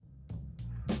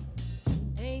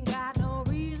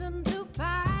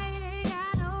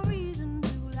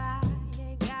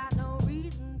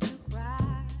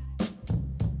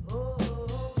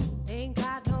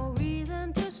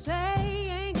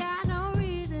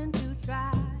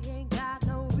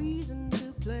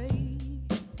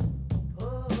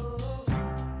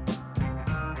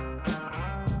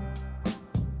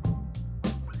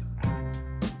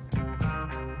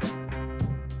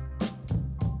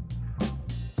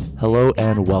Hello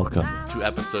and welcome to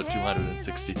episode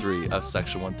 263 of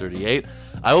Section 138.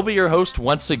 I will be your host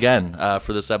once again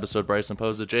for this episode, Bryson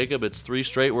Posa. Jacob, it's three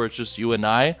straight where it's just you and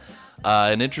I.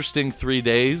 An interesting 3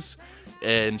 days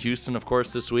in Houston, of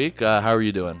course, this week. How are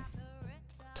you doing?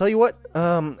 Tell you what,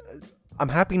 I'm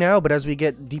happy now, but as we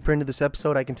get deeper into this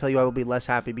episode, I can tell you I will be less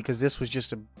happy because this was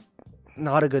just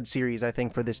not a good series, I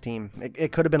think, for this team.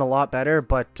 It could have been a lot better,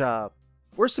 but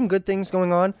were some good things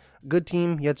going on. Good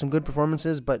team. He had some good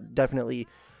performances, but definitely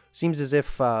seems as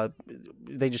if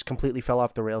they just completely fell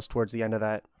off the rails towards the end of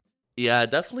that. Yeah,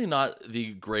 definitely not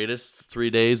the greatest 3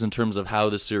 days in terms of how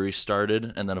the series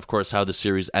started and then, of course, how the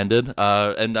series ended.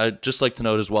 And I'd just like to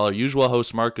note as well, our usual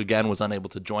host, Mark, again, was unable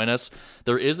to join us.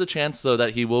 There is a chance, though,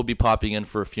 that he will be popping in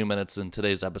for a few minutes in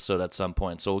today's episode at some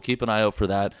point. So we'll keep an eye out for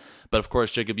that. But, of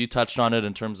course, Jacob, you touched on it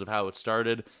in terms of how it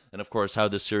started and, of course, how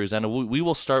this series ended. We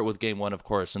will start with Game 1, of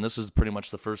course, and this is pretty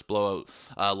much the first blowout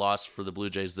loss for the Blue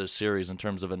Jays this series in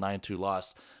terms of a 9-2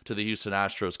 loss to the Houston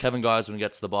Astros. Kevin Gausman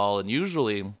gets the ball, and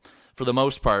usually, for the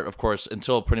most part, of course,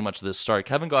 until pretty much this start,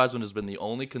 Kevin Gausman has been the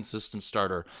only consistent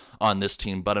starter on this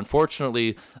team. But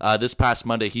unfortunately, this past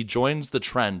Monday, he joins the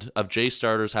trend of Jay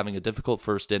starters having a difficult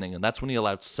first inning, and that's when he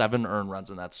allowed 7 earned runs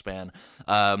in that span.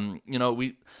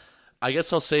 I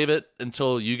guess I'll save it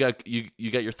until you get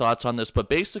your thoughts on this. But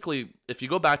basically, if you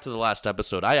go back to the last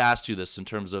episode, I asked you this in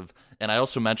terms of, and I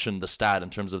also mentioned the stat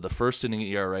in terms of the first inning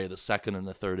ERA, the second and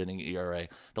the third inning ERA.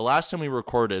 The last time we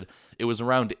recorded, it was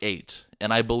around 8.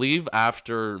 And I believe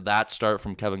after that start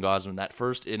from Kevin Gausman, that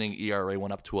first inning ERA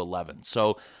went up to 11.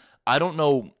 So I don't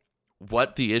know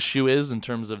what the issue is in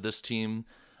terms of this team,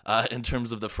 in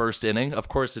terms of the first inning. Of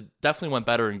course, it definitely went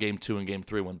better in Game 2 and Game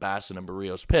 3 when Bassin and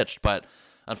Barrios pitched. But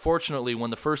unfortunately, when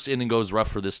the first inning goes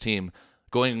rough for this team,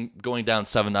 going down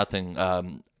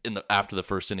 7-0 after the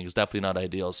first inning is definitely not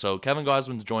ideal. So Kevin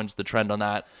Gausman joins the trend on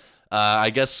that.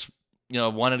 I guess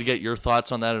wanted to get your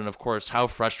thoughts on that, and of course how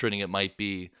frustrating it might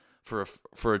be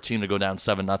for a team to go down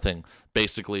 7-0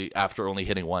 basically after only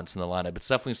hitting once in the lineup. It's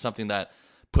definitely something that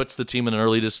puts the team in an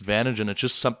early disadvantage, and it's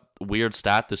just some weird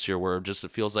stat this year where it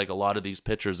feels like a lot of these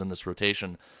pitchers in this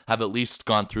rotation have at least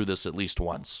gone through this at least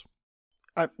once.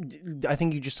 I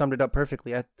think you just summed it up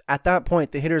perfectly. At that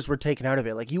point, the hitters were taken out of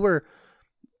it. Like you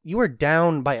were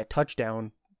down by a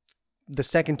touchdown the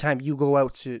second time you go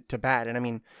out to bat, and I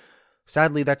mean,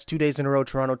 sadly, that's 2 days in a row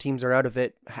Toronto teams are out of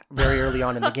it very early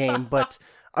on in the game. But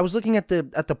I was looking at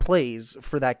the plays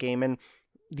for that game, and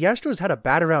the Astros had a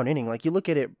bat around inning. Like you look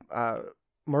at it,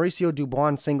 Mauricio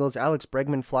Dubon singles, Alex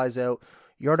Bregman flies out,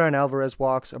 Yordan Alvarez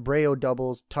walks, Abreu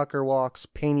doubles, Tucker walks,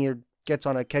 Pena gets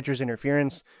on a catcher's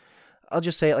interference. I'll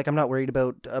just say it, like I'm not worried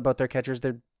about their catchers.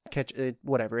 Their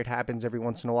whatever, it happens every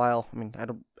once in a while. I mean, I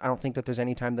don't think that there's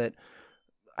any time that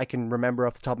I can remember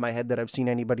off the top of my head that I've seen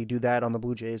anybody do that on the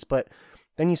Blue Jays. But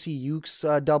then you see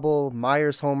Ukes double,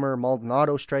 Myers homer,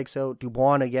 Maldonado strikes out,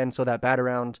 Dubon again, so that bat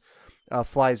around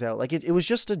flies out. Like it was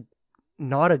just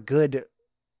not a good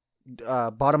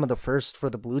bottom of the first for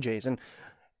the Blue Jays. And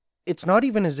it's not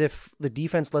even as if the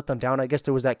defense let them down. I guess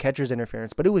there was that catcher's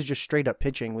interference, but it was just straight up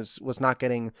pitching was not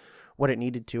getting what it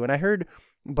needed to. And I heard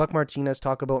Buck Martinez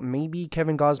talk about maybe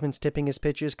Kevin Gausman's tipping his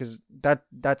pitches because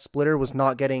that splitter was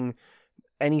not getting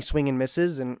any swing and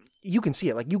misses. And you can see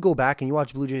it. Like you go back and you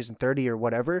watch Blue Jays in 30 or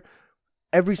whatever,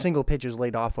 every single pitch is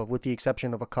laid off of with the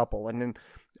exception of a couple. And then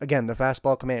again, the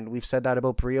fastball command, we've said that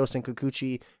about Barrios and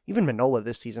Kikuchi, even Manoah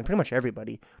this season, pretty much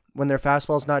everybody. When their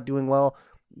fastball's not doing well,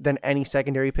 then any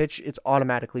secondary pitch, it's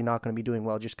automatically not going to be doing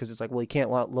well just because it's like, well, you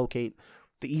can't locate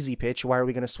the easy pitch. Why are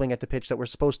we going to swing at the pitch that we're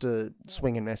supposed to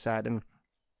swing and miss at? And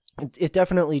it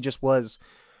definitely just was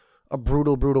a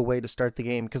brutal way to start the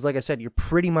game because, like I said, you're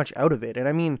pretty much out of it. And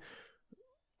I mean,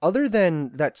 other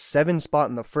than that 7 spot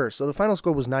in the first, so the final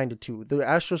score was 9-2. The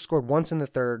Astros scored once in the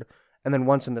third and then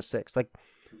once in the sixth. Like,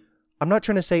 I'm not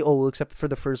trying to say, oh, well, except for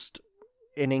the first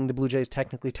inning, the Blue Jays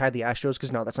technically tied the Astros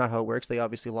because no, that's not how it works. They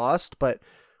obviously lost, but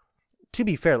to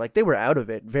be fair, like they were out of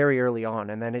it very early on,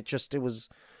 and then it was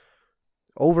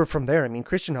over from there. I mean,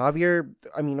 Christian Javier,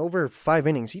 over 5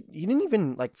 innings, he didn't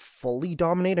even like fully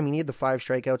dominate. I mean, he had the 5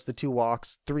 strikeouts, the 2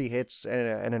 walks, 3 hits,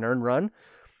 and an earned run.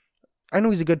 I know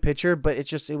he's a good pitcher, but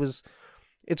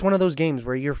it's one of those games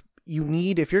where if you're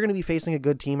going to be facing a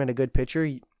good team and a good pitcher,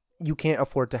 you can't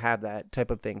afford to have that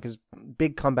type of thing because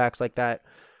big comebacks like that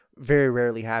very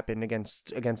rarely happen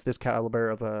against this caliber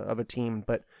of a team.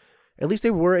 But at least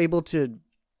they were able to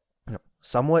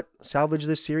somewhat salvage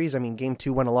this series. I mean, Game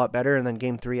 2 went a lot better, and then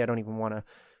Game 3 I don't even want to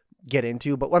get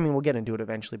into, but I mean, we'll get into it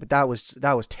eventually. But that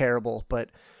was terrible. But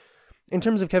in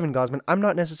terms of Kevin Gausman, I'm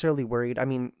not necessarily worried. I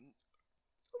mean,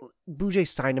 Blue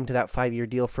Jays signed him to that 5-year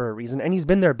deal for a reason, and he's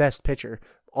been their best pitcher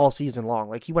all season long.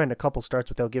 Like, he went a couple starts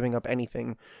without giving up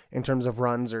anything in terms of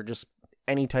runs or just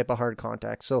any type of hard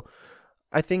contact. So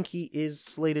I think he is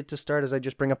slated to start, as I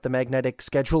just bring up the magnetic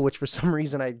schedule, which for some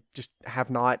reason I just have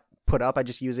not put up. I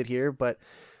just use it here, but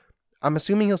I'm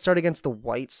assuming he'll start against the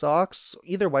White Sox,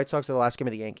 either White Sox or the last game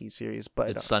of the Yankees series. But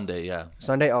It's Sunday, yeah.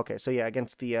 Sunday? Okay, so yeah,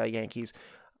 against the Yankees.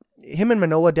 Him and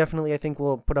Manoah definitely, I think,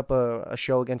 will put up a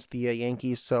show against the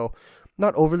Yankees, so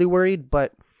not overly worried,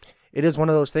 but it is one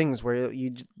of those things where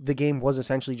the game was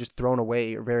essentially just thrown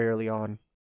away very early on.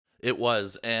 It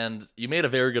was, and you made a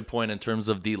very good point in terms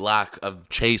of the lack of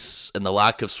chase and the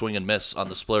lack of swing and miss on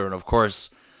the splitter. And of course,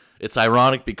 it's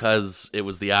ironic because it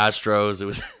was the Astros.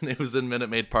 It was in Minute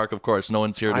Maid Park. Of course, no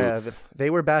one's here to. They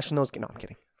were bashing those. No, I'm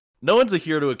kidding. No one's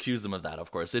here to accuse them of that.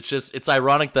 Of course, it's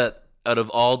ironic that out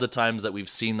of all the times that we've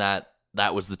seen that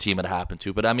was the team it happened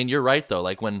to. But I mean, you're right though.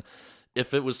 Like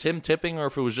if it was him tipping or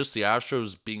if it was just the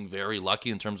Astros being very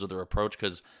lucky in terms of their approach,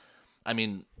 because I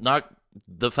mean, not.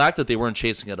 The fact that they weren't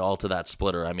chasing at all to that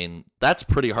splitter, I mean, that's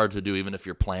pretty hard to do even if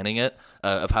you're planning it,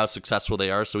 of how successful they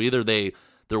are. So either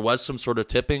there was some sort of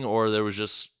tipping or there was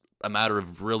just a matter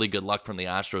of really good luck from the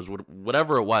Astros.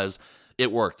 Whatever it was,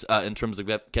 it worked in terms of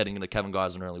getting into Kevin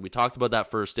Gausman early. We talked about that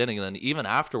first inning, and then even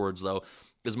afterwards, though,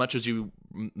 as much as you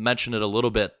mentioned it a little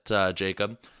bit,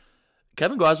 Jacob,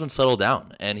 Kevin Gausman settled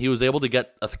down, and he was able to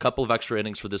get a couple of extra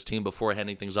innings for this team before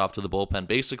handing things off to the bullpen.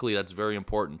 Basically, that's very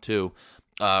important, too,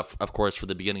 of course, for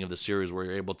the beginning of the series where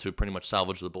you're able to pretty much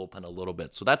salvage the bullpen a little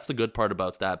bit. So that's the good part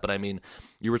about that. But, I mean,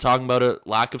 you were talking about a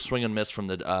lack of swing and miss from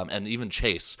the and even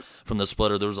chase from the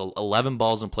splitter. There was 11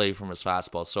 balls in play from his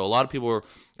fastball. So a lot of people were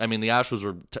 – I mean, the Astros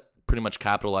were pretty much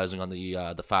capitalizing on the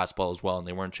fastball as well, and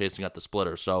they weren't chasing at the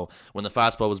splitter. So when the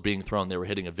fastball was being thrown, they were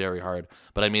hitting it very hard.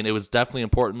 But I mean, it was definitely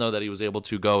important though that he was able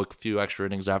to go a few extra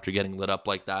innings after getting lit up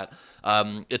like that.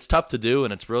 It's tough to do,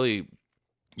 and it's really,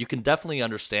 you can definitely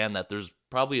understand that there's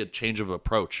probably a change of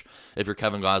approach if you're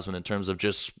Kevin Gausman in terms of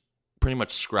just pretty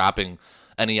much scrapping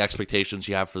any expectations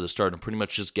you have for the start and pretty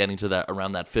much just getting to that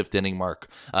around that fifth inning mark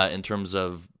in terms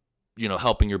of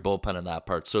helping your bullpen in that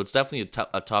part. So it's definitely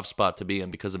a tough spot to be in,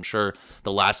 because I'm sure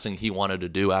the last thing he wanted to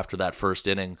do after that first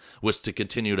inning was to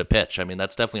continue to pitch. I mean,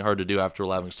 that's definitely hard to do after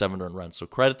allowing 7 earned runs. So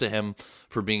credit to him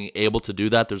for being able to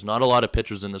do that. There's not a lot of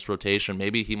pitchers in this rotation.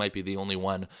 Maybe he might be the only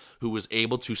one who was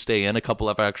able to stay in a couple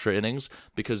of extra innings,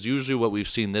 because usually what we've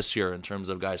seen this year in terms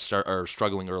of guys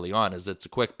struggling early on is it's a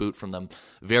quick boot from them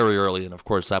very early. And of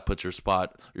course that puts your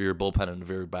bullpen in a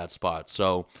very bad spot.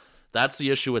 So that's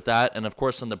the issue with that. And, of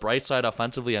course, on the bright side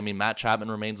offensively, I mean, Matt Chapman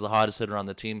remains the hottest hitter on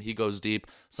the team. He goes deep.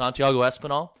 Santiago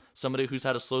Espinal, somebody who's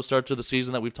had a slow start to the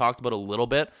season that we've talked about a little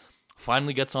bit,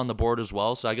 finally gets on the board as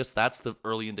well. So I guess that's the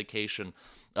early indication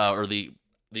or the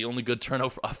only good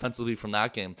turnover offensively from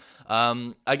that game.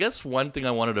 I guess one thing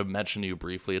I wanted to mention to you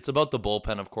briefly, it's about the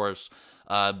bullpen, of course.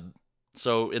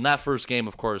 So in that first game,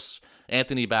 of course,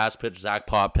 Anthony Bass pitched, Zach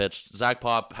Pop pitched. Zach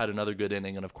Pop had another good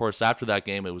inning, and of course, after that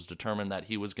game, it was determined that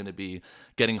he was going to be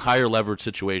getting higher leverage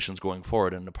situations going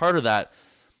forward. And a part of that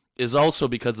is also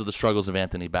because of the struggles of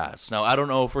Anthony Bass. Now, I don't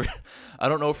know if we're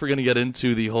going to get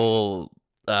into the whole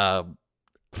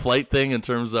flight thing in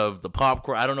terms of the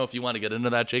popcorn. I don't know if you want to get into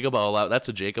that, Jacob. That's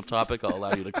a Jacob topic. I'll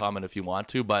allow you to comment if you want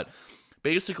to. But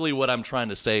basically, what I'm trying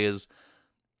to say is,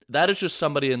 that is just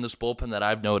somebody in this bullpen that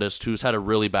I've noticed who's had a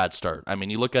really bad start. I mean,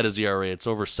 you look at his ERA, it's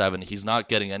over 7. He's not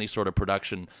getting any sort of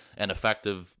production and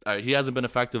effective. He hasn't been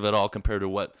effective at all compared to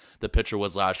what the pitcher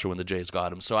was last year when the Jays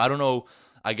got him. So I don't know,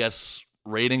 I guess,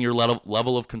 rating your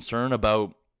level of concern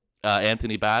about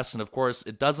Anthony Bass. And, of course,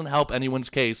 it doesn't help anyone's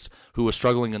case who was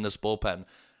struggling in this bullpen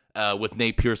with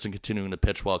Nate Pearson continuing to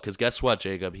pitch well. Because guess what,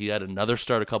 Jacob? He had another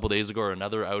start a couple days ago, or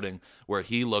another outing, where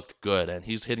he looked good. And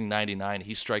he's hitting 99.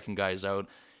 He's striking guys out.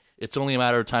 It's only a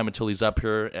matter of time until he's up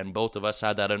here, and both of us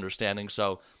had that understanding.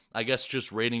 So I guess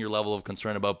just rating your level of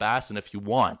concern about Bass, and if you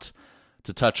want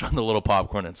to touch on the little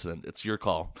popcorn incident, it's your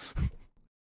call.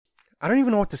 I don't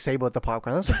even know what to say about the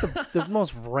popcorn. That's like the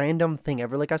most random thing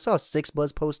ever. Like, I saw a Six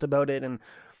Buzz post about it, and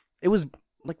it was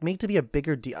like made to be a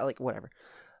bigger deal. Like, whatever.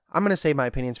 I'm gonna say my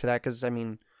opinions for that, because I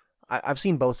mean, I've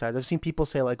seen both sides. I've seen people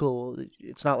say like, "Oh,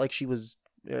 it's not like she was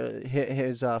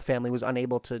his family was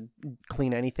unable to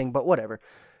clean anything," but whatever.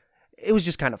 It was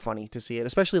just kind of funny to see it,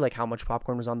 especially like how much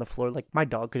popcorn was on the floor. Like, my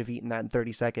dog could have eaten that in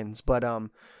 30 seconds. But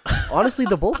honestly,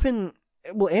 the bullpen,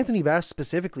 well, Anthony Bass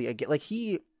specifically, like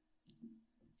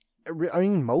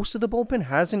most of the bullpen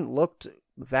hasn't looked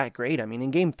that great. I mean,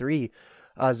 in Game 3,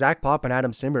 Zach Pop and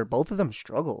Adam Simber, both of them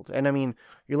struggled. And I mean,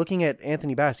 you're looking at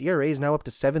Anthony Bass, ERA is now up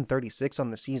to 7.36 on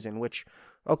the season, which,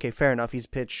 okay, fair enough. He's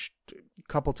pitched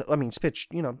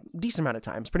decent amount of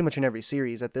times, pretty much in every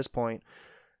series at this point.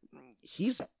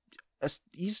 He's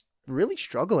he's really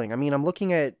struggling. I mean, I'm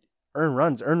looking at earned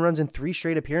runs in 3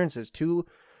 straight appearances, 2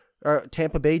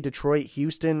 Tampa Bay, Detroit,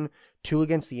 Houston, 2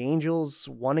 against the Angels,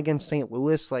 1 against St.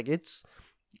 Louis. Like it's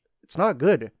not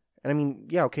good. And I mean,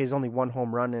 yeah, okay, he's only 1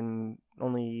 home run and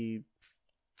only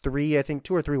 3, I think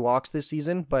 2 or 3 walks this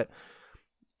season. But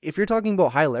if you're talking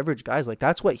about high leverage guys, like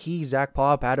that's what Zach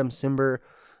Pop, Adam Simber,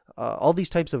 all these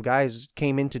types of guys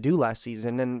came in to do last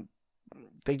season, and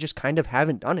they just kind of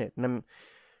haven't done it. And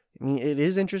I mean, it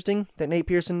is interesting that Nate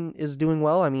Pearson is doing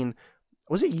well. I mean,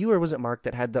 was it you or was it Mark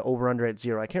that had the over-under at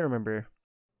 0? I can't remember.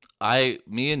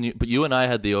 Me and you, but you and I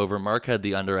had the over. Mark had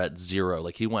the under at 0.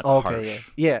 Like he went Okay,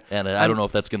 harsh. yeah. And I don't know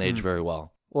if that's going to age very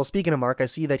well. Well, speaking of Mark, I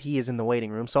see that he is in the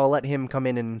waiting room, so I'll let him come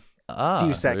in a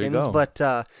few seconds. There you go.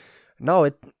 But no,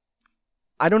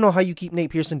 I don't know how you keep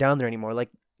Nate Pearson down there anymore. Like,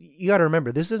 you got to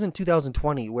remember, this isn't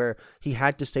 2020 where he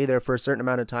had to stay there for a certain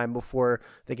amount of time before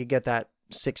they could get that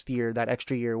 6th year, that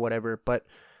extra year, whatever. But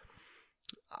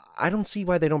I don't see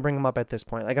why they don't bring him up at this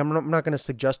point. Like, I'm not going to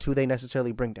suggest who they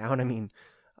necessarily bring down. I mean,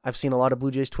 I've seen a lot of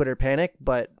Blue Jays Twitter panic,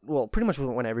 but, well, pretty much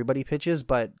when everybody pitches,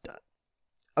 but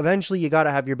eventually you got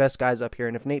to have your best guys up here.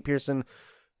 And if Nate Pearson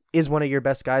is one of your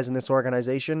best guys in this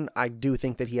organization, I do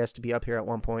think that he has to be up here at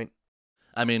one point.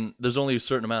 I mean, there's only a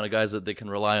certain amount of guys that they can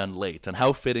rely on late. And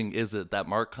how fitting is it that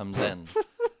Mark comes in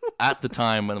at the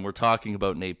time when we're talking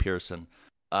about Nate Pearson?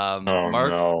 Mark,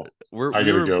 no. I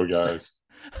gotta go, guys.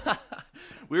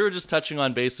 We were just touching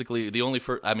on basically the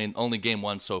only game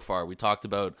 1 so far. We talked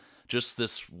about just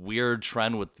this weird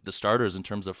trend with the starters in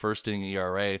terms of first inning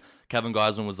ERA. Kevin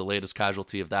Gausman was the latest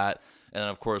casualty of that. And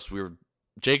of course,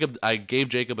 I gave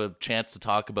Jacob a chance to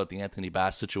talk about the Anthony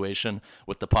Bass situation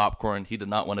with the popcorn. He did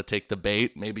not want to take the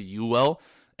bait. Maybe you will.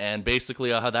 And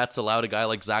basically how that's allowed a guy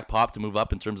like Zach Pop to move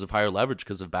up in terms of higher leverage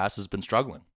because of Bass has been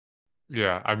struggling.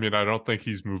 Yeah, I mean, I don't think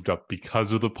he's moved up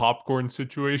because of the popcorn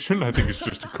situation. I think it's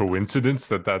just a coincidence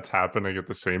that that's happening at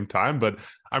the same time. But,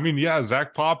 I mean, yeah,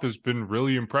 Zach Pop has been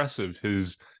really impressive.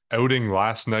 His outing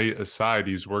last night aside,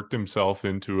 he's worked himself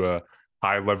into a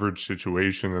high leverage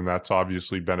situation, and that's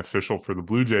obviously beneficial for the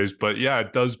Blue Jays. But, yeah,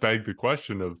 it does beg the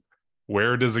question of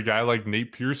where does a guy like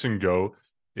Nate Pearson go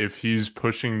if he's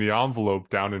pushing the envelope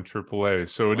down in AAA?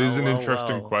 So it is an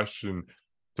interesting question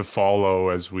to follow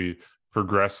as we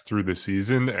progress through the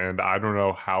season, and I don't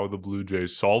know how the Blue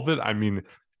Jays solve it. I mean,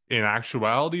 in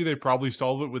actuality, they probably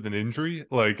solve it with an injury.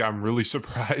 Like, I'm really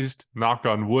surprised, knock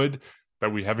on wood,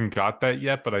 that we haven't got that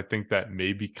yet, but I think that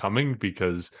may be coming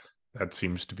because that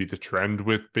seems to be the trend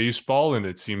with baseball, and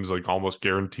it seems like almost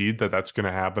guaranteed that that's going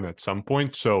to happen at some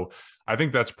point. So I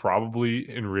think that's probably,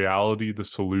 in reality, the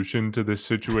solution to this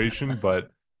situation. But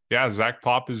yeah, Zach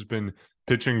Pop has been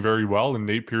pitching very well, and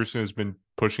Nate Pearson has been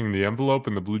pushing the envelope,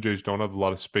 and the Blue Jays don't have a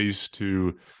lot of space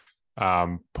to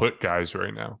put guys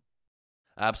right now.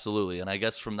 Absolutely. And I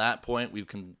guess from that point, we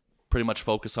can pretty much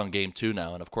focus on game 2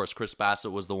 now. And of course, Chris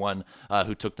Bassett was the one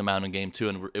who took them out in game 2.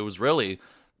 And it was really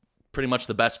pretty much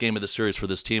the best game of the series for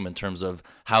this team in terms of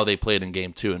how they played in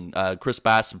game 2. And Chris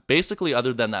Bassett, basically,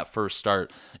 other than that first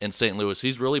start in St. Louis,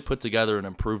 he's really put together an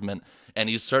improvement, and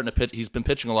he's starting to pitch. He's been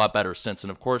pitching a lot better since.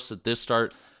 And of course, at this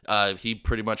start,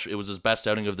 it was his best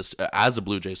outing of this as a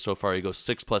Blue Jay so far. He goes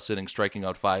 6+ innings, striking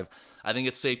out 5. I think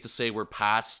it's safe to say we're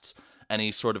past any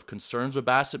sort of concerns with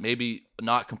Bassett. Maybe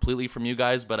not completely from you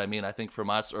guys, but I mean, I think from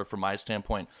us, or from my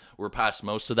standpoint, we're past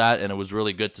most of that, and it was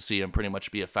really good to see him pretty much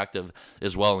be effective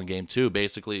as well in game 2,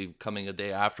 basically coming a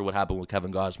day after what happened with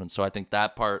Kevin Gausman. So I think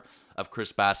that part of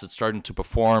Chris Bassett starting to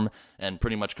perform and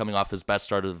pretty much coming off his best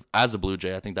start as a Blue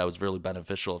Jay, I think that was really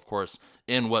beneficial, of course,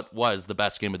 in what was the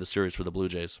best game of the series for the Blue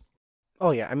Jays.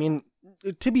 Oh, yeah. I mean,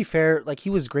 to be fair, like, he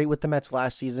was great with the Mets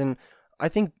last season. I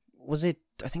think it was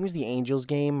the Angels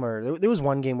game, or there was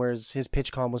one game where his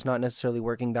pitch comm was not necessarily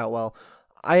working that well.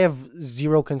 I have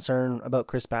zero concern about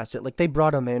Chris Bassett. Like, they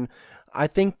brought him in. I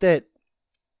think that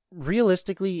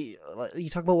realistically, you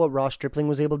talk about what Ross Stripling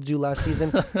was able to do last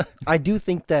season. I do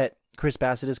think that Chris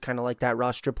Bassett is kind of like that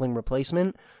Ross Stripling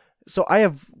replacement. So I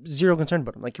have zero concern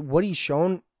about him. Like, what he's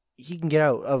shown, he can get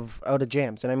out of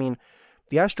jams. And I mean,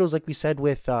 the Astros, like we said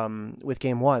with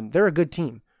game 1, they're a good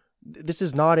team. This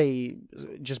is not a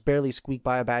just barely squeak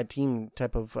by a bad team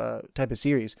type of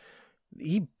series.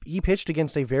 He pitched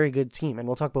against a very good team, and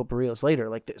we'll talk about Barrios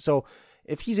later. So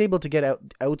if he's able to get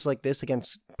outs like this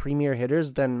against premier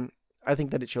hitters, then I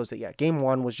think that it shows that, yeah, game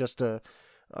 1 was just a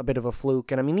bit of a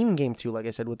fluke. And I mean, even game 2, like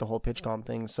I said, with the whole pitch comm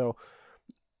thing. So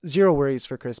zero worries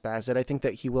for Chris Bassett. I think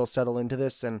that he will settle into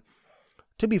this. And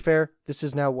to be fair, this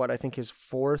is now I think his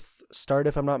 4th start,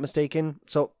 if I'm not mistaken.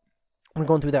 So we're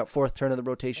going through that 4th turn of the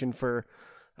rotation for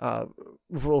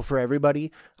for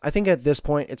everybody. I think at this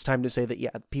point it's time to say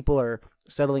that people are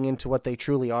settling into what they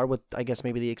truly are, with I guess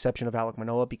maybe the exception of Alek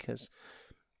Manoah, because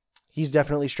he's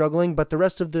definitely struggling. But the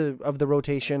rest of the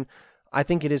rotation, I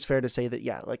think it is fair to say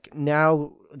that like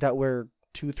now that we're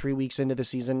 2-3 weeks into the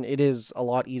season, it is a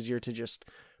lot easier to just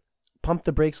pump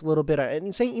the brakes a little bit.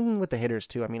 And say even with the hitters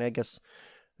too. I mean, I guess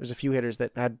there's a few hitters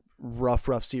that had rough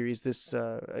series this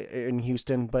in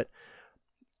Houston, but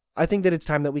I think that it's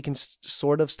time that we can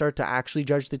sort of start to actually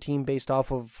judge the team based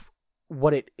off of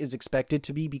what it is expected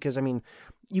to be, because I mean,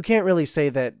 you can't really say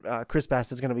that Chris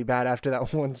Bassitt's going to be bad after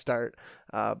that one start.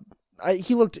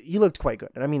 He looked quite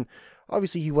good, and I mean,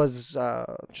 obviously he was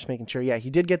just making sure. Yeah, he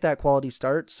did get that quality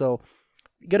start, so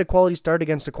you get a quality start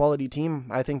against a quality team.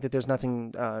 I think that there's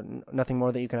nothing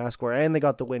more that you can ask for, and they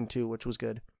got the win too, which was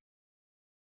good.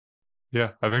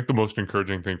 Yeah, I think the most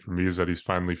encouraging thing for me is that he's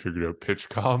finally figured out pitch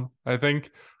calm. I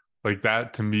think like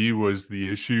that to me was the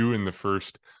issue in the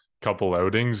first couple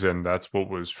outings, and that's what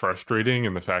was frustrating,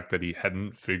 and the fact that he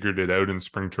hadn't figured it out in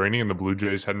spring training, and the Blue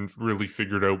Jays hadn't really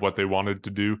figured out what they wanted to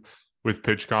do with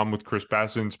pitch calm with Chris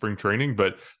Bassitt in spring training.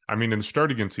 But I mean, in the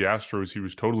start against the Astros, he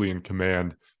was totally in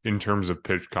command in terms of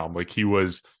pitch calm. Like he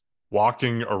was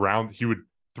walking around, he would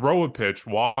throw a pitch,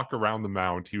 walk around the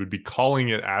mound. He would be calling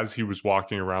it as he was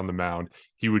walking around the mound.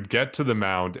 He would get to the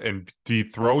mound and be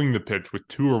throwing the pitch with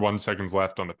 2 or 1 seconds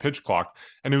left on the pitch clock.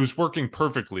 And it was working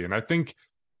perfectly. And I think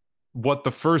what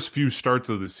the first few starts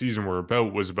of the season were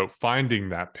about was about finding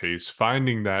that pace,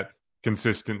 finding that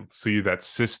consistency, that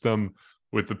system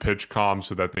with the pitch calm,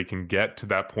 so that they can get to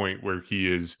that point where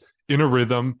he is in a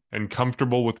rhythm and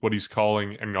comfortable with what he's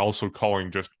calling, and also calling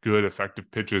just good,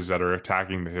 effective pitches that are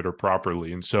attacking the hitter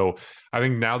properly. And so I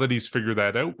think now that he's figured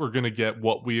that out, we're going to get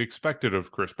what we expected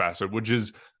of Chris Bassitt, which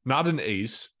is not an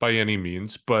ace by any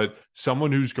means, but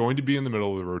someone who's going to be in the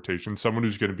middle of the rotation, someone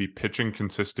who's going to be pitching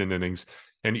consistent innings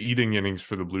and eating innings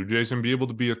for the Blue Jays, and be able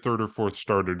to be a third or fourth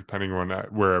starter, depending on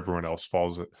where everyone else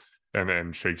falls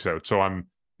and shakes out. So I'm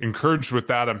encouraged with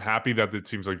that. I'm happy that it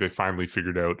seems like they finally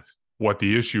figured out what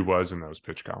the issue was, and that was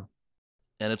pitch count.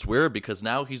 And it's weird because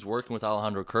now he's working with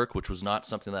Alejandro Kirk, which was not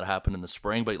something that happened in the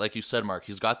spring. But like you said, Mark,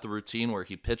 he's got the routine where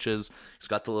he pitches. He's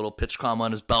got the little pitch comm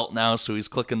on his belt now, so he's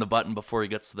clicking the button before he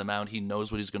gets to the mound. He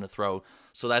knows what he's going to throw.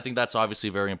 So I think that's obviously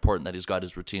very important that he's got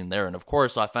his routine there. And of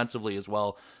course, offensively as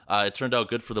well, it turned out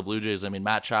good for the Blue Jays. I mean,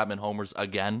 Matt Chapman homers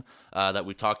again, that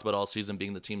we talked about all season,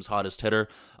 being the team's hottest hitter.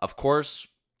 Of course,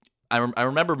 I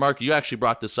remember, Mark, you actually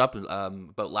brought this up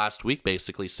about last week,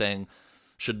 basically saying,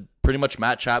 should pretty much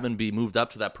Matt Chapman be moved up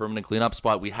to that permanent cleanup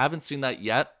spot? We haven't seen that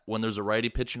yet when there's a righty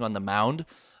pitching on the mound.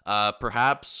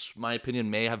 Perhaps my opinion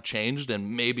may have changed,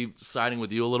 and maybe siding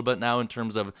with you a little bit now in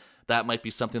terms of that might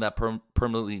be something that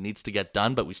permanently needs to get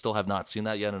done, but we still have not seen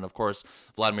that yet. And of course,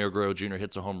 Vladimir Guerrero Jr.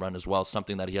 hits a home run as well,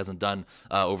 something that he hasn't done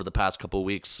over the past couple of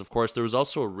weeks. Of course, there was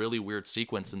also a really weird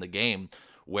sequence in the game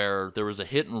where there was a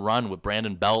hit and run with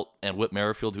Brandon Belt and Whit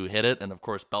Merrifield who hit it, and of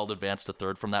course Belt advanced to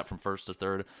third from that, from first to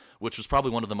third, which was probably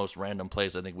one of the most random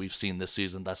plays I think we've seen this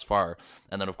season thus far.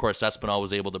 And then of course Espinal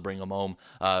was able to bring him home,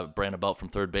 Brandon Belt from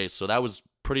third base. So that was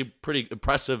pretty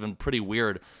impressive and pretty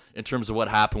weird in terms of what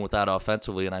happened with that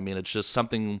offensively. And I mean, it's just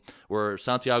something where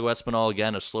Santiago Espinal,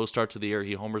 again, a slow start to the year.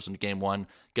 He homers in game 1,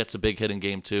 gets a big hit in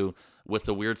game 2, with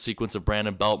the weird sequence of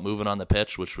Brandon Belt moving on the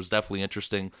pitch, which was definitely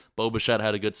interesting. Bo Bichette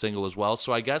had a good single as well.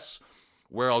 So I guess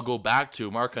where I'll go back to,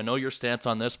 Mark, I know your stance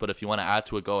on this, but if you want to add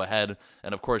to it, go ahead.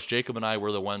 And of course, Jacob and I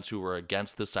were the ones who were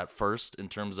against this at first, in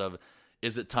terms of,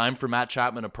 is it time for Matt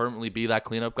Chapman to permanently be that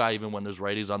cleanup guy even when there's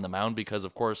righties on the mound? Because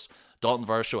of course, Dalton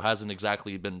Varsho hasn't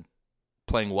exactly been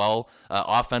playing well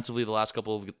offensively the last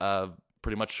couple of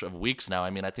pretty much of weeks now.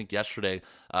 I mean, I think yesterday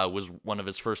was one of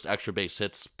his first extra base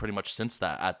hits pretty much since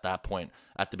that, at that point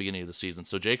at the beginning of the season.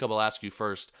 So Jacob, I'll ask you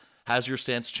first, has your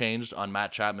stance changed on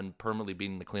Matt Chapman permanently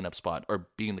being the cleanup spot, or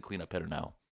being the cleanup hitter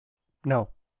now? No.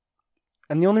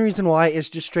 And the only reason why is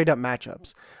just straight up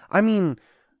matchups. I mean,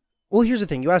 well, here's the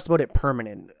thing. You asked about it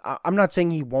permanent. I'm not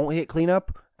saying he won't hit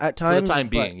cleanup at times. For the time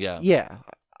being, yeah. Yeah.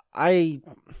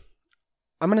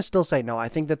 I'm going to still say no. I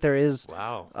think that there is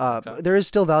there is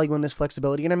still value in this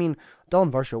flexibility. And I mean,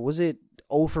 Dalton Varsho, was it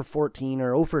 0 for 14 or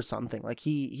 0 for something? Like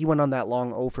he went on that long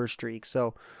 0 for streak.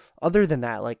 So other than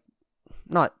that, like,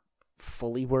 not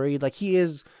fully worried. Like he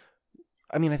is,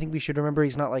 I mean, I think we should remember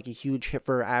he's not like a huge hit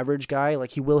for average guy.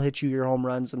 Like he will hit you your home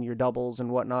runs and your doubles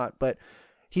and whatnot, but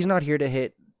he's not here to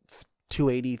hit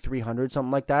 280, 300,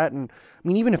 something like that. And I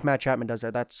mean, even if Matt Chapman does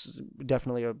that, that's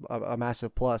definitely a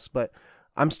massive plus, but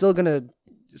I'm still going to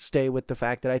stay with the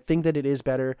fact that I think that it is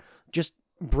better just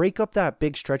break up that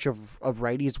big stretch of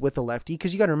righties with a lefty,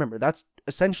 because you got to remember that's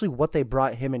essentially what they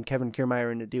brought him and Kevin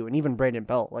Kiermaier in to do, and even Brandon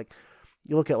Belt. Like,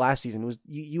 you look at last season, it was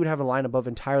you would have a lineup of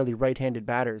entirely right-handed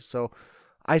batters. So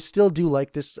I still do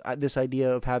like this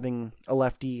idea of having a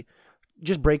lefty.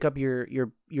 Just break up your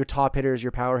top hitters,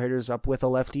 your power hitters up with a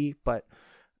lefty. But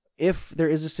if there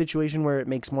is a situation where it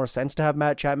makes more sense to have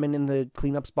Matt Chapman in the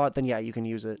cleanup spot, then yeah, you can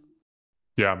use it.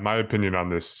 Yeah, my opinion on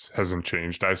this hasn't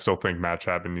changed. I still think Matt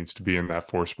Chapman needs to be in that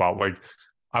 4 spot. Like,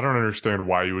 I don't understand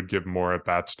why you would give more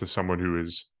at-bats to someone who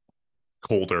is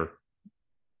colder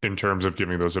in terms of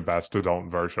giving those at-bats to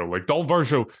Dalton Varsho. Like, Dalton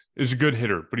Varsho is a good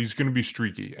hitter, but he's going to be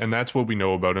streaky, and that's what we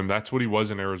know about him. That's what he was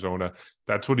in Arizona.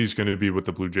 That's what he's going to be with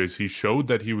the Blue Jays. He showed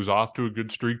that he was off to a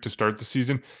good streak to start the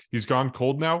season. He's gone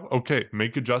cold now. Okay,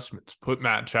 make adjustments. Put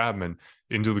Matt Chapman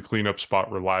into the cleanup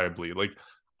spot reliably. Like,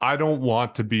 I don't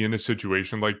want to be in a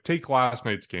situation like, take last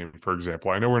night's game, for example.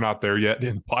 I know we're not there yet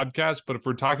in the podcast, but if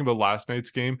we're talking about last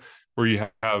night's game where you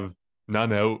have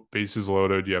none out, bases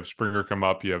loaded, you have Springer come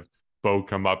up, you have Bo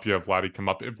come up, you have Vladdy come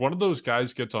up. If one of those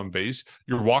guys gets on base,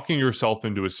 you're walking yourself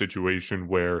into a situation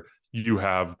where you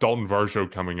have Dalton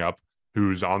Varsho coming up,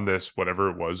 who's on this,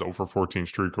 whatever it was, over 14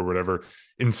 streak or whatever,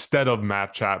 instead of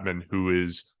Matt Chapman, who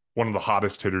is one of the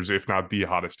hottest hitters, if not the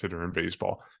hottest hitter in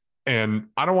baseball. And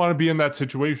I don't want to be in that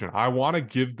situation. I want to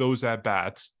give those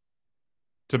at-bats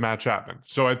to Matt Chapman.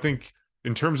 So I think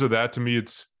in terms of that, to me,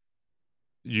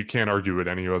 you can't argue it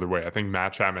any other way. I think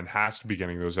Matt Chapman has to be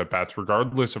getting those at-bats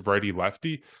regardless of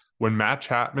righty-lefty. When Matt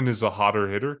Chapman is a hotter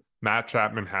hitter, Matt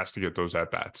Chapman has to get those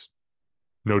at-bats.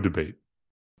 No debate.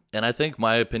 And I think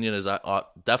my opinion is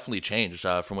definitely changed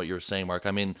from what you were saying, Mark.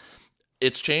 I mean,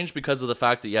 it's changed because of the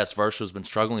fact that, yes, Varsho's been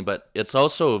struggling, but it's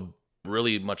also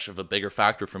really much of a bigger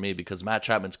factor for me because Matt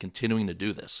Chapman's continuing to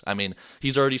do this. I mean,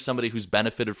 he's already somebody who's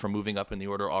benefited from moving up in the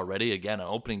order already. Again, on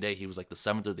opening day, he was like the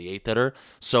 7th or the 8th hitter.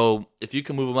 So if you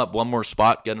can move him up one more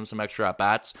spot, get him some extra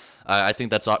at-bats, I think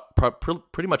that's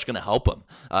pretty much going to help him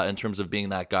in terms of being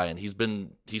that guy. And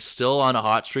he's still on a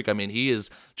hot streak. I mean, he is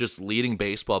just leading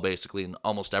baseball basically in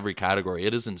almost every category.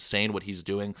 It is insane what he's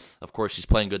doing. Of course, he's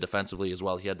playing good defensively as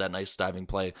well. He had that nice diving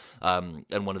play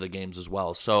in one of the games as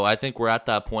well. So I think we're at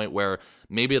that point where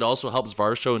maybe it also helps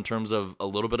Varsho in terms of a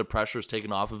little bit of pressure is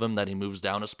taken off of him that he moves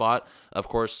down a spot. Of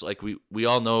course, like we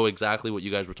all know exactly what you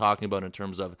guys were talking about in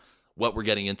terms of what we're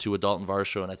getting into with Dalton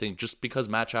Varsho. And I think just because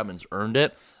Matt Chapman's earned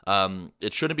it,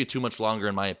 it shouldn't be too much longer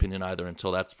in my opinion either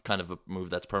until that's kind of a move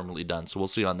that's permanently done. So we'll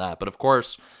see on that. But of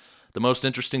course, the most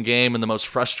interesting game and the most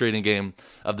frustrating game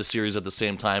of the series at the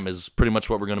same time is pretty much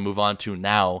what we're going to move on to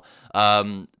now.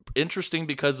 Interesting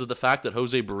because of the fact that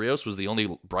Jose Barrios was the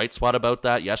only bright spot about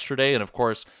that yesterday. And of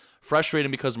course,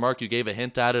 frustrating because, Mark, you gave a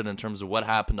hint at it in terms of what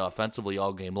happened offensively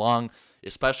all game long,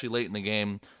 especially late in the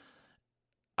game.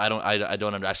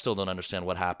 I still don't understand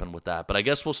what happened with that. But I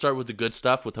guess we'll start with the good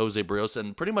stuff with Jose Barrios,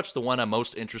 and pretty much the one I'm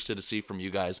most interested to see from you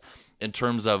guys in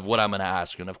terms of what I'm going to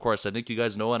ask you. And of course, I think you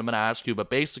guys know what I'm going to ask you, but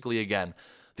basically, again,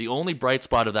 the only bright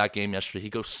spot of that game yesterday, he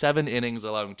goes 7 innings,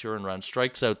 allowing 2 earned runs,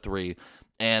 strikes out 3.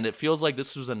 And it feels like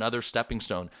this was another stepping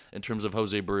stone in terms of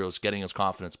Jose Barrios getting his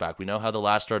confidence back. We know how the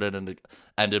last start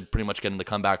ended pretty much getting the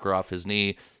comebacker off his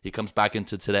knee. He comes back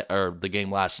into the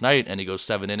game last night, and he goes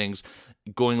 7 innings,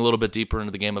 going a little bit deeper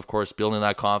into the game, of course, building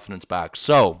that confidence back.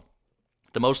 So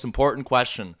the most important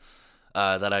question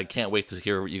that I can't wait to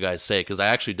hear what you guys say, because I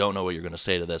actually don't know what you're going to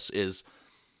say to this, is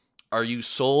are you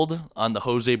sold on the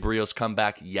Jose Barrios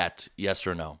comeback yet? Yes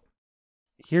or no?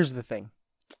 Here's the thing.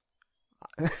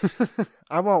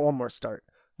 I want one more start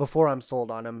before I'm sold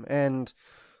on him, and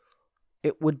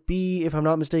it would be, if I'm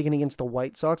not mistaken, against the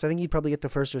White Sox. I think he'd probably get the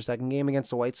first or second game against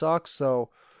the White Sox, so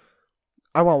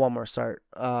I want one more start.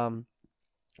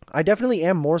 I definitely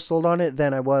am more sold on it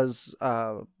than I was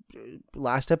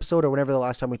last episode or whenever the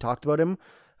last time we talked about him.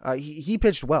 He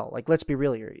pitched well. Like, let's be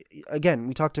real here. Again,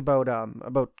 we talked about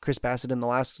Chris Bassett in the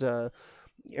last or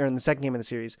in the second game of the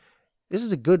series. This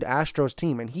is a good Astros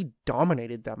team, and he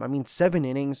dominated them. I mean, 7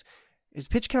 innings. His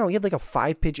pitch count, he had like a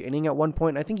 5-pitch inning at one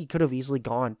point. I think he could have easily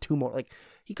gone 2 more. Like,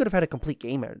 he could have had a complete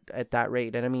game at that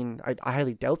rate. And I mean, I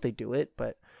highly doubt they do it,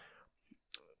 but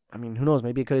I mean, who knows?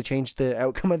 Maybe it could have changed the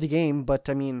outcome of the game. But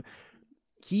I mean,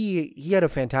 he had a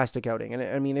fantastic outing. And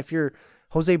I mean, if you're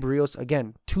Jose Barrios,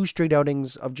 again, 2 straight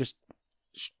outings of just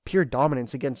pure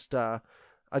dominance against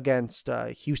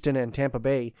Houston and Tampa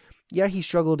Bay. Yeah, he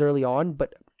struggled early on,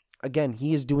 but again,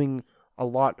 he is doing a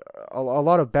lot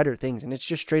of better things, and it's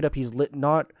just straight up he's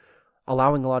not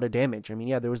allowing a lot of damage. I mean,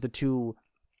 yeah, there was the 2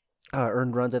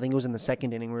 earned runs. I think it was in the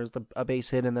second inning where it was a base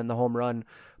hit and then the home run.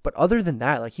 But other than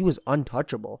that, like, he was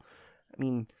untouchable. I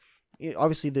mean,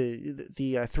 obviously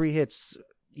the 3 hits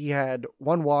He had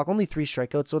one walk, only 3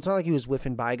 strikeouts, so it's not like he was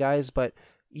whiffing by guys, but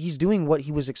he's doing what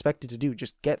he was expected to do.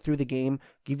 Just get through the game,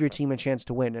 give your team a chance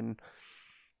to win, and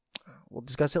we'll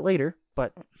discuss it later,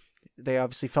 but they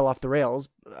obviously fell off the rails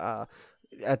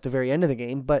at the very end of the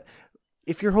game. But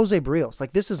if you're Jose Barrios,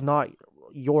 like, this is not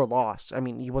your loss. I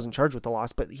mean, he wasn't charged with the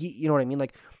loss, but you know what I mean?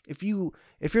 Like, if you're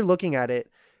looking at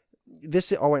it,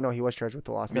 oh wait, no, he was charged with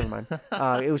the loss. Never mind.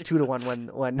 It was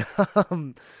 2-1 when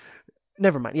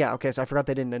never mind. Yeah, okay, so I forgot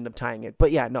they didn't end up tying it.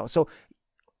 But yeah, no. So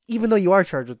even though you are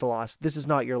charged with the loss, this is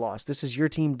not your loss. This is your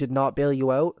team did not bail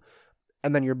you out,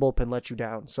 and then your bullpen let you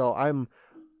down. So I'm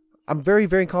very,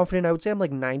 very confident. I would say I'm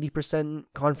like 90%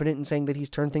 confident in saying that he's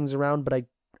turned things around, but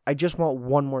I just want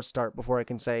one more start before I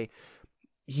can say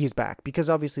he's back, because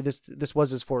obviously this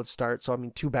was his 4th start. So I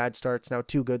mean, 2 bad starts, now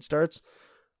 2 good starts.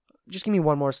 Just give me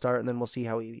one more start, and then we'll see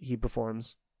how he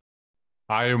performs.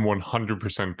 I am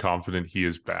 100% confident he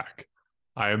is back.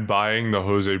 I am buying the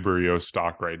Jose Barrios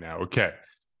stock right now. Okay.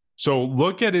 So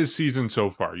look at his season so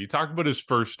far. You talk about his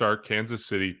first start, Kansas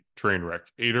City, train wreck.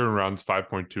 8 earned runs,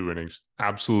 5.2 innings,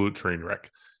 absolute train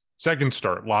wreck. Second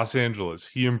start, Los Angeles,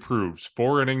 he improves.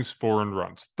 4 innings, 4 earned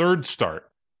runs. Third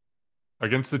start,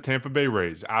 against the Tampa Bay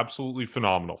Rays, absolutely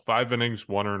phenomenal. 5 innings,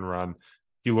 1 earned run.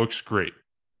 He looks great.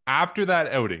 After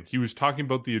that outing, he was talking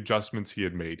about the adjustments he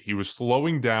had made. He was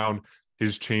slowing down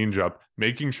his changeup,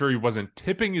 making sure he wasn't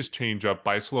tipping his changeup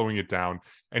by slowing it down,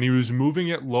 and he was moving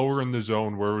it lower in the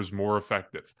zone where it was more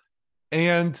effective.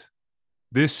 And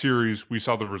this series, we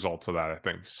saw the results of that, I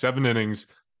think. 7 innings,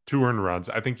 2 earned runs.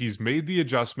 I think he's made the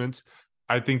adjustments.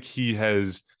 I think he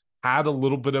has had a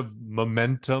little bit of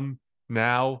momentum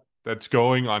now that's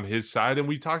going on his side. And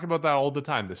we talk about that all the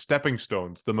time, the stepping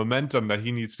stones, the momentum that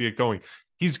he needs to get going.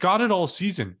 He's got it all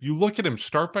season. You look at him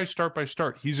start by start by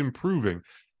start, he's improving.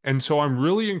 And so I'm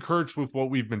really encouraged with what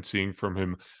we've been seeing from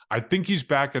him. I think he's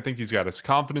back. I think he's got his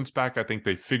confidence back. I think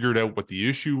they figured out what the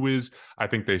issue is. I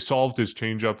think they solved his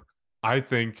changeup. I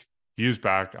think he is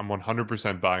back. I'm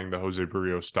 100% buying the Jose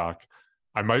Barrios stock.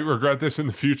 I might regret this in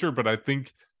the future, but I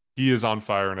think he is on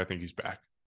fire, and I think he's back.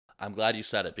 I'm glad you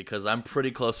said it, because I'm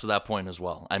pretty close to that point as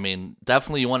well. I mean,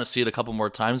 definitely you want to see it a couple more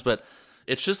times, but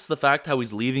it's just the fact how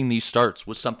he's leaving these starts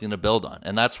with something to build on.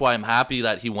 And that's why I'm happy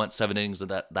that he went 7 innings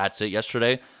and that's it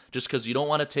yesterday, just because you don't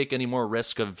want to take any more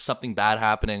risk of something bad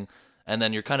happening, and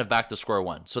then you're kind of back to square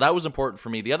one. So that was important for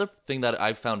me. The other thing that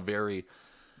I found very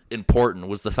important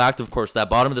was the fact, of course, that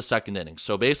bottom of the second inning.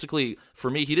 So basically,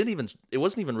 for me, it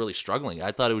wasn't even really struggling.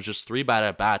 I thought it was just 3 bad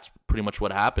at-bats, pretty much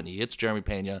what happened. He hits Jeremy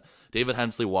Pena, David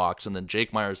Hensley walks, and then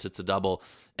Jake Myers hits a double.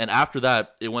 And after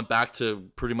that, it went back to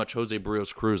pretty much Jose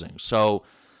Barrios cruising. So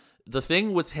the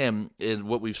thing with him, in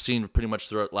what we've seen pretty much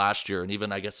throughout last year, and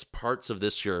even, I guess, parts of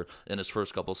this year in his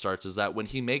first couple starts, is that when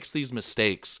he makes these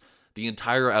mistakes, the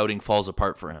entire outing falls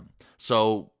apart for him.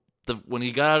 So when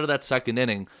he got out of that second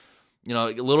inning, you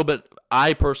know,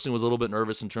 I personally was a little bit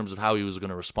nervous in terms of how he was going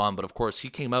to respond, but of course he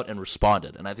came out and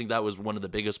responded. And I think that was one of the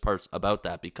biggest parts about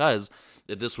that, because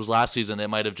if this was last season, it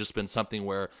might have just been something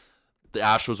where the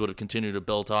Astros would have continued to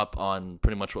build up on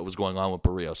pretty much what was going on with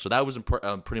Barrios. So that was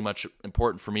pretty much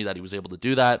important for me that he was able to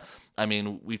do that. I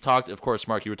mean, we talked, of course,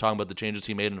 Mark, you were talking about the changes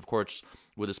he made, and of course,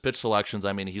 with his pitch selections,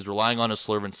 I mean, he's relying on his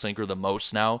slurve and sinker the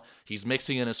most now. He's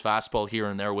mixing in his fastball here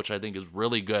and there, which I think is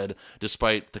really good,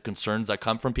 despite the concerns that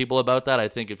come from people about that. I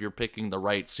think if you're picking the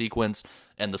right sequence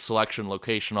and the selection,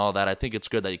 location, all that, I think it's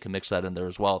good that you can mix that in there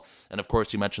as well. And of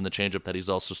course, you mentioned the changeup that he's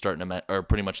also starting to, or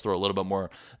pretty much throw a little bit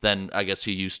more than I guess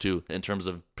he used to in terms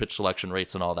of pitch selection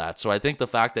rates and all that. So I think the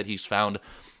fact that he's found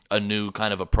a new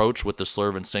kind of approach with the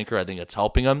slurve and sinker, I think it's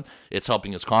helping him. It's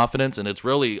helping his confidence, and it's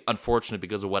really unfortunate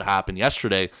because of what happened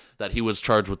yesterday that he was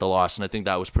charged with the loss. And I think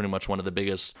that was pretty much one of the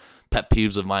biggest pet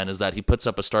peeves of mine, is that he puts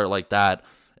up a start like that,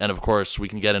 and of course we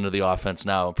can get into the offense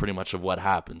now, pretty much of what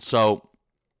happened. So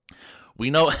we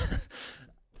know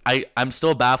I'm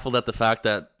still baffled at the fact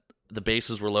that the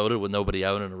bases were loaded with nobody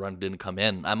out and a run didn't come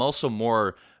in. I'm also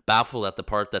more baffled at the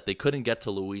part that they couldn't get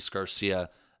to Luis Garcia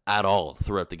at all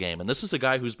throughout the game. And this is a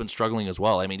guy who's been struggling as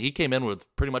well. I mean, he came in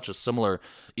with pretty much a similar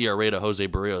ERA to Jose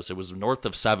Barrios. It was north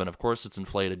of 7. Of course, it's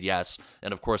inflated, yes.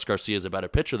 And of course, Garcia is a better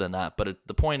pitcher than that. But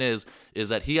the point is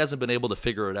that he hasn't been able to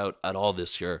figure it out at all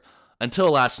this year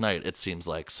until last night, it seems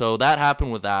like. So that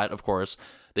happened with that, of course.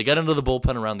 They get into the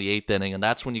bullpen around the 8th inning, and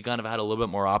that's when you kind of had a little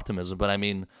bit more optimism. But I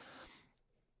mean,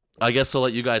 I guess I'll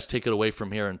let you guys take it away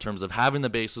from here in terms of having the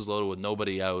bases loaded with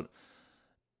nobody out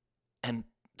and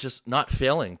just not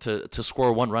failing to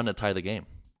score 1 run to tie the game.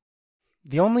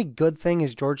 The only good thing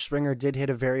is George Springer did hit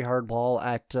a very hard ball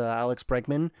at Alex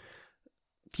Bregman.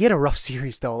 He had a rough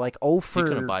series, though. Like 0 for... He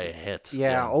couldn't buy a hit.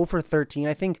 Yeah, 0 for 13.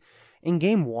 I think in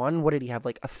game one, what did he have?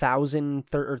 Like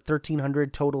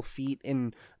 1,300 total feet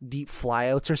in deep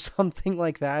flyouts or something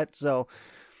like that. So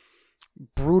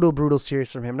brutal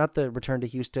series from him. Not the return to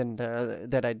Houston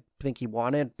that I think he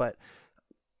wanted, but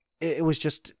it was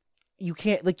just, you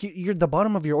can't, like, you're the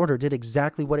bottom of your order did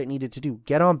exactly what it needed to do.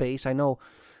 Get on base. I know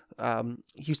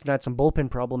Houston had some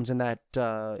bullpen problems in that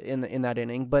in that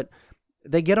inning, but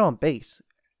they get on base.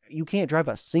 You can't drive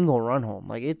a single run home.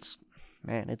 Like, it's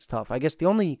tough. I guess the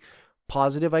only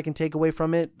positive I can take away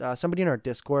from it, somebody in our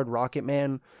Discord, Rocket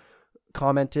Man,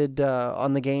 commented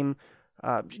on the game.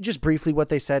 Just briefly, what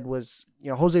they said was,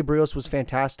 Jose Brios was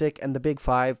fantastic, and the big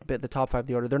five, the top five of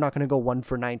the order, they're not going to go 1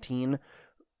 for 19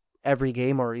 every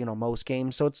game, or most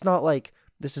games. So it's not like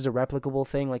this is a replicable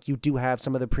thing. Like, you do have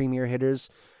some of the premier hitters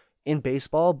in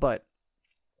baseball, but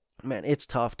man, it's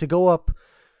tough to go up,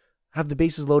 have the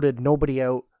bases loaded, nobody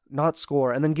out, not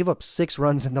score, and then give up 6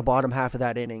 runs in the bottom half of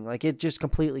that inning. Like, it just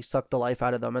completely sucked the life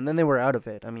out of them, and then they were out of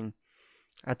it. I mean,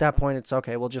 at that point, it's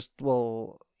okay. We'll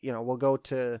go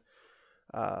to,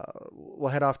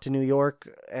 we'll head off to New York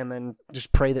and then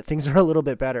just pray that things are a little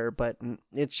bit better. But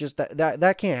it's just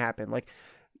that can't happen. Like,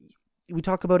 we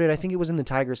talk about it. I think it was in the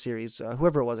Tiger series.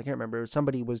 Whoever it was, I can't remember.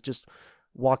 Somebody was just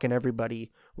walking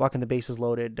the bases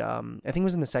loaded. I think it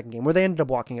was in the second game where they ended up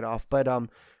walking it off. But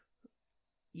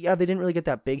yeah, they didn't really get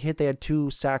that big hit. They had 2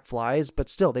 sac flies, but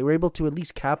still, they were able to at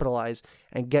least capitalize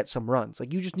and get some runs.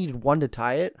 Like, you just needed 1 to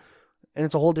tie it, and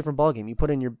it's a whole different ballgame. You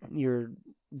put in your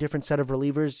different set of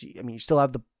relievers. I mean, you still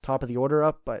have the top of the order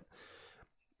up, but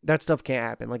that stuff can't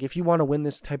happen. Like, if you want to win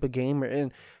this type of game,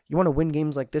 and you want to win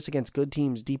games like this against good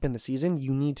teams deep in the season,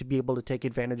 you need to be able to take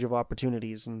advantage of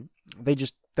opportunities, and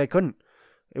they couldn't.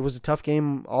 It was a tough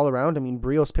game all around. I mean,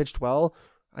 Brios pitched well.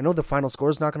 I know the final score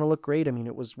is not going to look great. I mean,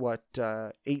 it was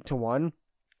 8-1,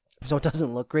 so it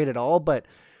doesn't look great at all. But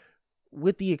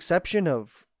with the exception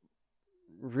of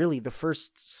really the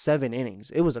first 7 innings,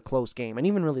 it was a close game, and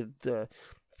even really the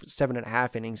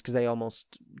 7.5 innings, because they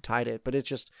almost tied it. But it's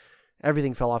just,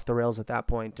 everything fell off the rails at that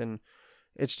point, and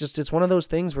it's one of those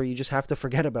things where you just have to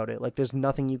forget about it. Like, there's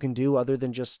nothing you can do other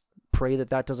than just pray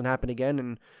that doesn't happen again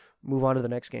and move on to the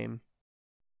next game.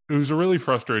 It was a really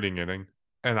frustrating inning,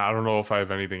 and I don't know if I have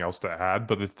anything else to add,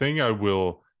 but the thing I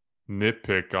will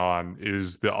nitpick on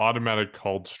is the automatic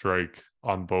called strike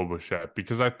on Bo Bichette,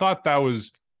 because I thought that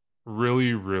was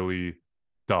really, really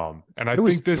dumb. And I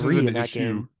think this is an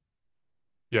issue.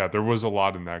 Yeah, there was a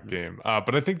lot in that game.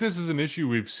 But I think this is an issue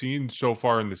we've seen so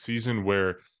far in the season,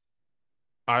 where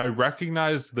I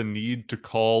recognize the need to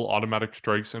call automatic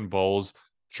strikes and balls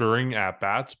during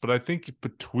at-bats, but I think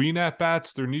between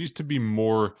at-bats, there needs to be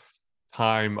more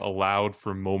time allowed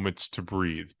for moments to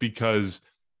breathe, because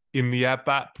in the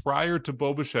at-bat prior to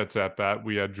Bo Bichette's at-bat,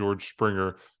 we had George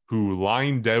Springer, who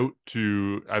lined out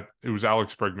it was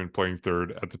Alex Bregman playing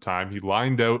third at the time. He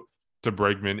lined out to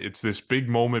Bregman. It's this big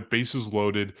moment, bases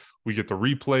loaded. We get the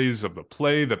replays of the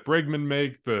play that Bregman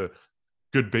make, the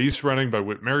good base running by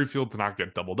Whit Merrifield to not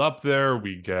get doubled up there.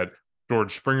 We get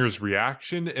George Springer's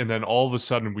reaction, and then all of a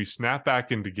sudden we snap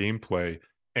back into gameplay,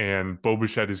 and Bo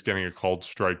Bichette is getting a called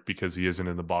strike because he isn't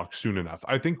in the box soon enough.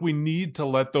 I think we need to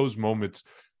let those moments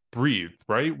breathe,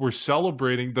 right? We're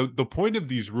celebrating. The point of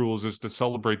these rules is to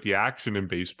celebrate the action in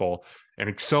baseball and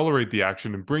accelerate the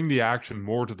action and bring the action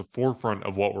more to the forefront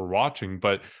of what we're watching.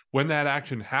 But when that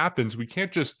action happens, we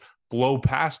can't just blow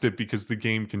past it because the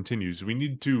game continues. We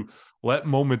need to let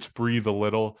moments breathe a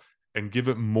little and give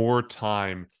it more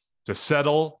time to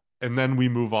settle, and then we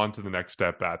move on to the next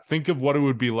step at. Think of what it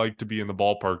would be like to be in the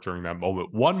ballpark during that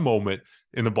moment. One moment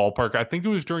in the ballpark, I think it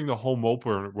was during the home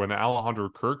opener when Alejandro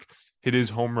Kirk hit his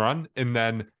home run, and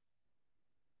then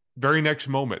very next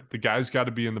moment, the guy's got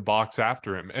to be in the box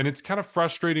after him. And it's kind of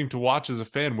frustrating to watch as a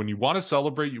fan. When you want to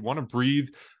celebrate, you want to breathe,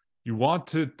 you want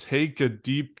to take a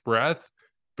deep breath,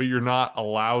 but you're not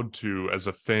allowed to as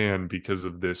a fan because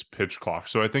of this pitch clock.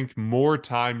 So I think more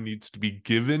time needs to be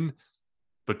given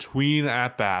between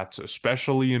at-bats,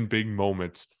 especially in big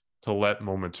moments, to let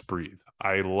moments breathe.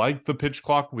 I like the pitch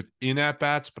clock within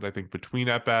at-bats, but I think between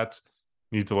at-bats,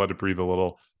 need to let it breathe a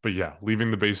little. But yeah,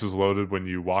 leaving the bases loaded when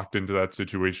you walked into that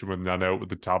situation with none out with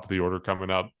the top of the order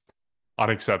coming up,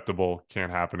 unacceptable,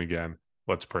 can't happen again.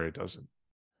 Let's pray it doesn't.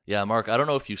 Yeah, Mark, I don't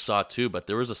know if you saw it too, but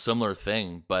there was a similar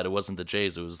thing, but it wasn't the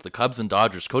Jays. It was the Cubs and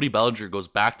Dodgers. Cody Bellinger goes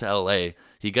back to L.A.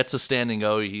 He gets a standing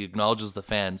O. He acknowledges the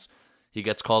fans. He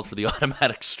gets called for the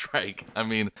automatic strike. I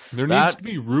mean, there needs to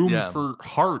be room for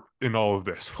heart in all of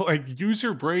this. Like, use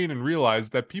your brain and realize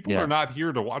that people are not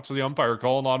here to watch the umpire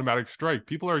call an automatic strike.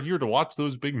 People are here to watch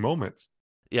those big moments.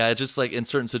 Yeah, it's just like in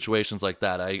certain situations like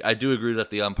that, I do agree that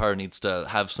the umpire needs to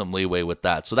have some leeway with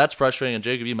that. So that's frustrating. And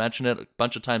Jacob, you mentioned it a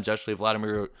bunch of times yesterday.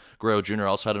 Vladimir Guerrero Jr.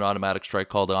 also had an automatic strike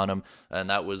called on him, and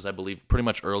that was, I believe, pretty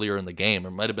much earlier in the game.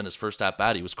 It might have been his first at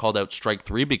bat. He was called out strike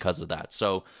 3 because of that.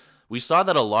 So we saw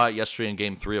that a lot yesterday in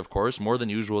Game 3, of course, more than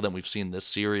usual than we've seen this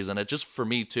series. And it just, for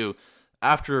me, too,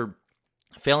 after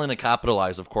failing to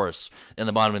capitalize, of course, in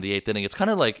the bottom of the 8th inning, it's kind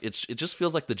of like it just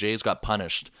feels like the Jays got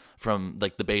punished from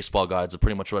like the baseball gods of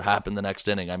pretty much what happened the next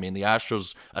inning. I mean, the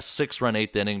Astros, a 6-run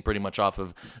 8th inning, pretty much off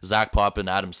of Zach Pop and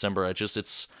Adam Simber.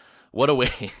 It's what a way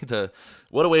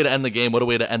to end the game, what a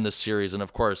way to end the series. And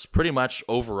of course, pretty much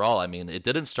overall, I mean, it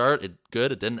didn't start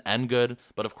good, it didn't end good,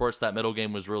 but of course that middle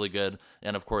game was really good.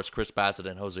 And of course, Chris Bassett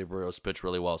and Jose Barrios pitched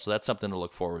really well, so that's something to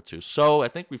look forward to. So I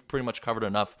think we've pretty much covered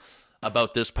enough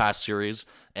about this past series,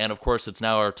 and of course it's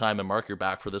now our time. And Mark, you're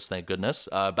back for this, thank goodness.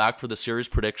 Back for the series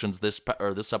predictions this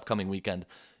upcoming weekend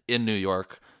in New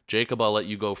York. Jacob, I'll let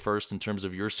you go first in terms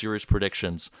of your series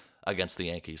predictions against the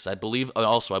Yankees. I believe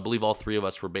all 3 of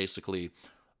us were basically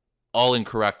all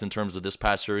incorrect in terms of this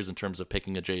past series, in terms of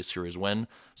picking a Jays series win,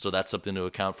 so that's something to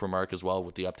account for, Mark, as well,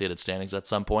 with the updated standings at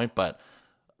some point. But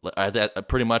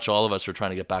pretty much all of us are trying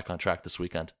to get back on track this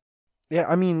weekend. Yeah,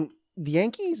 I mean, the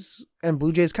Yankees and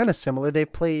Blue Jays kind of similar.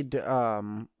 They've played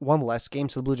one less game,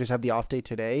 so the Blue Jays have the off day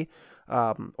today,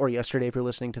 or yesterday if you're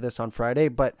listening to this on Friday.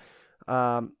 But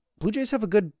Blue Jays have a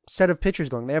good set of pitchers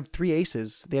going. They have 3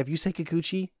 aces. They have Yusei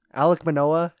Kikuchi, Alek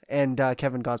Manoah, and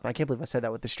Kevin Gausman. I can't believe I said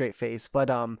that with a straight face, but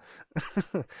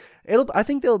I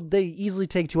think they easily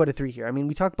take 2 out of 3 here. I mean,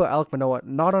 we talked about Alek Manoah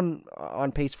not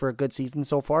on pace for a good season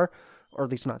so far, or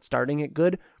at least not starting it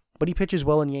good, but he pitches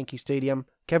well in Yankee Stadium.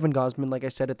 Kevin Gausman, like I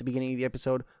said at the beginning of the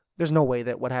episode, there's no way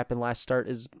that what happened last start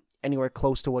is anywhere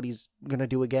close to what he's going to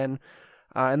do again.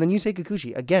 And then Yusei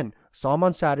Kikuchi, again, saw him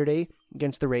on Saturday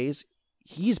against the Rays.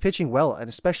 He's pitching well, and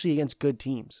especially against good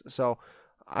teams. So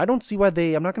I don't see why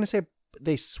I'm not going to say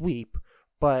they sweep,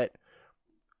 but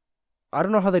I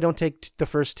don't know how they don't take the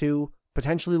first 2,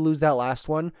 potentially lose that last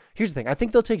one. Here's the thing. I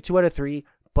think they'll take 2 out of 3,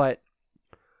 but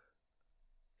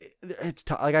it's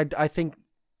like I think,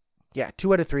 yeah,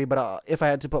 2 out of 3, but if I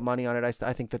had to put money on it,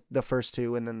 I think that the first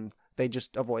 2, and then they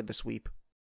just avoid the sweep.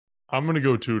 I'm going to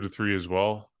go 2 to 3 as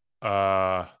well.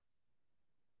 I'll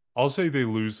say they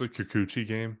lose the Kikuchi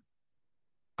game.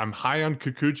 I'm high on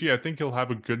Kikuchi. I think he'll have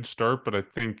a good start, but I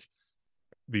think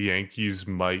the Yankees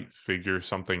might figure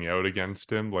something out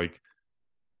against him. Like,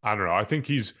 I don't know. I think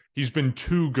he's been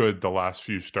too good the last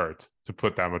few starts to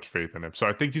put that much faith in him. So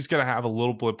I think he's going to have a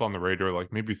little blip on the radar,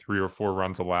 like maybe 3 or 4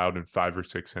 runs allowed in 5 or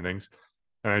 6 innings.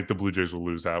 And I think the Blue Jays will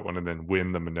lose that one and then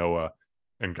win the Manoah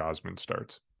and Gausman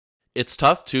starts. It's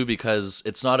tough, too, because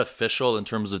it's not official in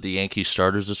terms of the Yankee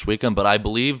starters this weekend, but I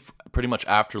believe pretty much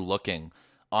after looking,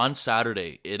 on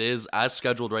Saturday, it is, as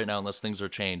scheduled right now, unless things are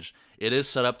changed, it is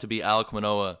set up to be Alek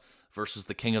Manoah versus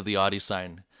the king of the Audi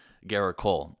sign, Gerrit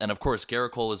Cole. And of course,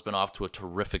 Gerrit Cole has been off to a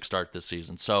terrific start this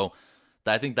season. So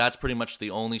I think that's pretty much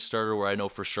the only starter where I know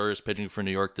for sure is pitching for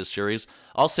New York this series.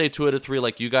 I'll say 2 out of 3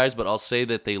 like you guys, but I'll say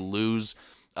that they lose.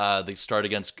 They start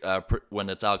against when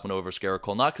it's Alek Manoah versus Gerrit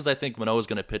Cole. Not because I think Manoah is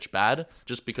going to pitch bad,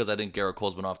 just because I think Gerrit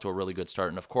Cole's been off to a really good start.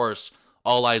 And of course,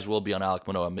 all eyes will be on Alek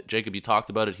Manoah. Jacob, you talked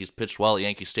about it. He's pitched well at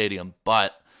Yankee Stadium,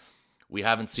 but we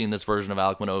haven't seen this version of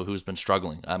Alek Manoah who's been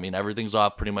struggling. I mean, everything's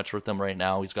off pretty much with him right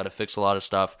now. He's got to fix a lot of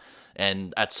stuff.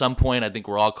 And at some point, I think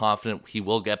we're all confident he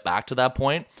will get back to that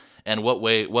point. And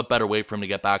what better way for him to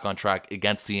get back on track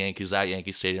against the Yankees at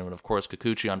Yankee Stadium? And of course,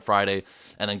 Kikuchi on Friday.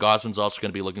 And then Gausman's also going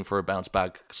to be looking for a bounce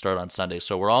back start on Sunday.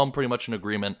 So we're all pretty much in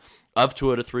agreement of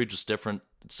 2 out of 3, just different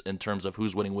in terms of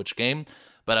who's winning which game.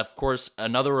 But of course,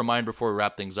 another reminder before we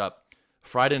wrap things up,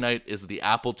 Friday night is the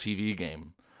Apple TV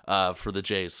game for the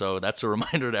Jays. So that's a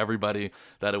reminder to everybody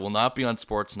that it will not be on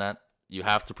Sportsnet. You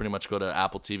have to pretty much go to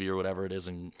Apple TV or whatever it is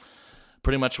and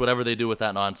pretty much whatever they do with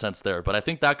that nonsense there. But I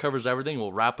think that covers everything.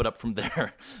 We'll wrap it up from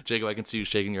there. Jacob, I can see you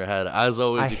shaking your head. As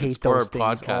always, you can support our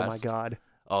podcast. Oh my God.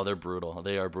 Oh, they're brutal.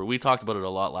 They are brutal. We talked about it a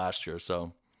lot last year.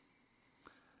 So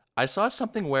I saw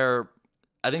something where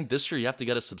I think this year you have to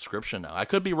get a subscription now. I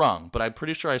could be wrong, but I'm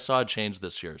pretty sure I saw a change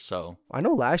this year. So I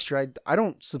know last year I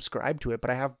don't subscribe to it, but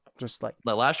I have just like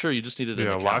last year you just needed an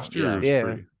account. Last year it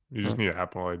was free. You just need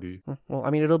Apple ID. Well, I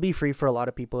mean, it'll be free for a lot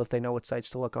of people if they know what sites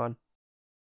to look on.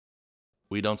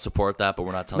 We don't support that, but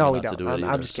we're not telling you not to do it either.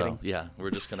 I'm just kidding. Yeah,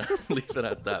 we're just going to leave it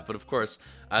at that. But of course,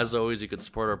 as always, you can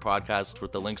support our podcast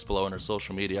with the links below in our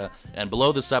social media. And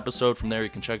below this episode, from there, you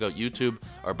can check out YouTube,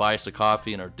 or buy us a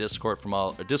coffee, and our Discord from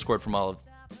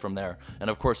there. And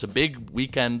of course, a big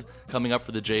weekend coming up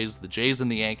for the Jays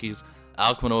and the Yankees.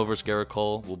 Alec Manoah versus Garrett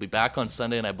Cole. We'll be back on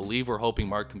Sunday, and I believe we're hoping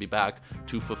Mark can be back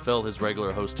to fulfill his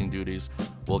regular hosting duties.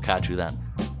 We'll catch you then.